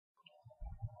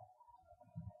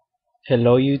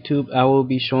Hello YouTube, I will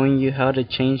be showing you how to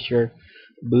change your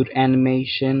boot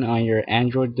animation on your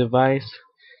Android device.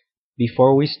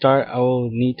 Before we start, I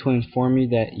will need to inform you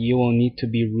that you will need to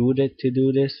be rooted to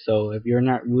do this. So if you're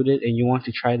not rooted and you want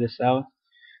to try this out,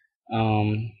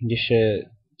 you should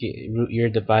root your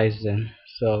device then.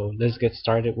 So let's get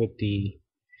started with the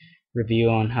review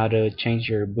on how to change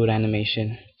your boot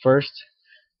animation. First,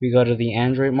 we go to the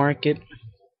Android market.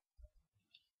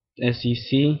 As you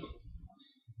see,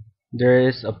 there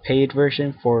is a paid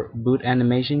version for boot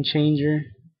animation changer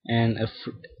and a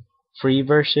free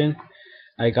version.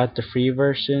 I got the free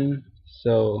version,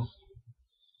 so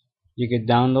you could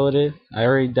download it. I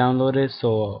already downloaded it,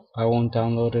 so I won't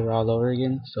download it all over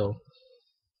again. So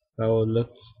I will look.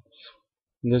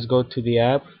 Let's go to the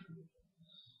app.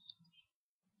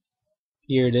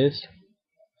 Here it is.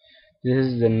 This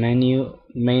is the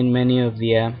main menu of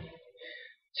the app.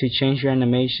 To change your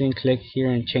animation, click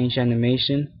here and change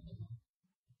animation.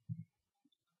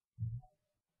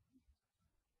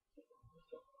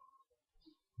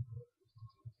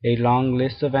 A long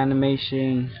list of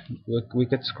animation. We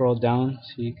could scroll down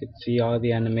so you could see all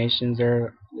the animations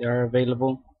that are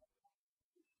available.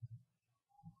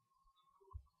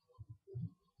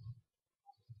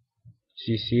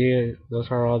 So you see, those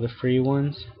are all the free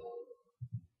ones.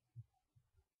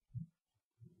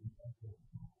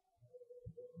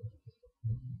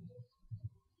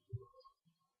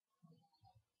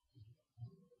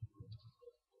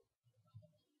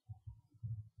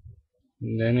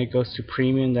 And then it goes to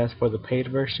premium, that's for the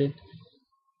paid version.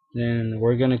 Then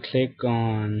we're gonna click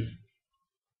on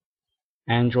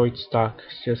Android stock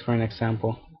just for an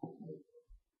example.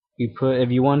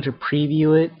 If you want to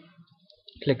preview it,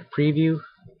 click preview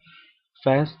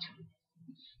fast.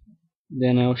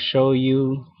 Then it'll show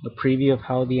you a preview of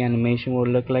how the animation will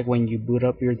look like when you boot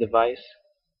up your device.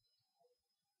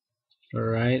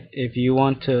 Alright, if you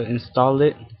want to install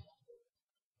it,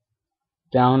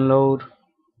 download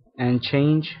and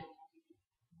change.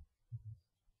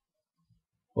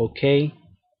 Okay.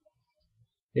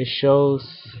 It shows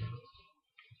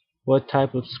what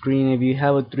type of screen. If you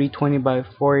have a 320 by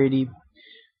 480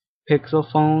 pixel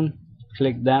phone,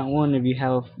 click that one. If you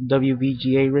have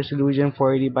WVGA resolution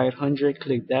 480 by 100,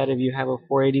 click that. If you have a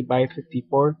 480 by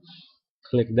 54,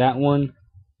 click that one.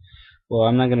 Well,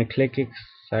 I'm not gonna click it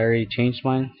 'cause I already changed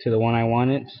mine to the one I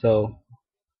wanted, so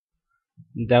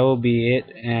that will be it.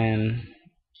 And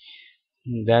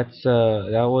that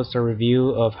was a review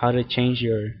of how to change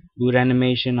your boot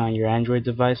animation on your Android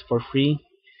device for free.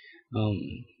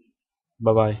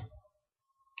 Bye bye.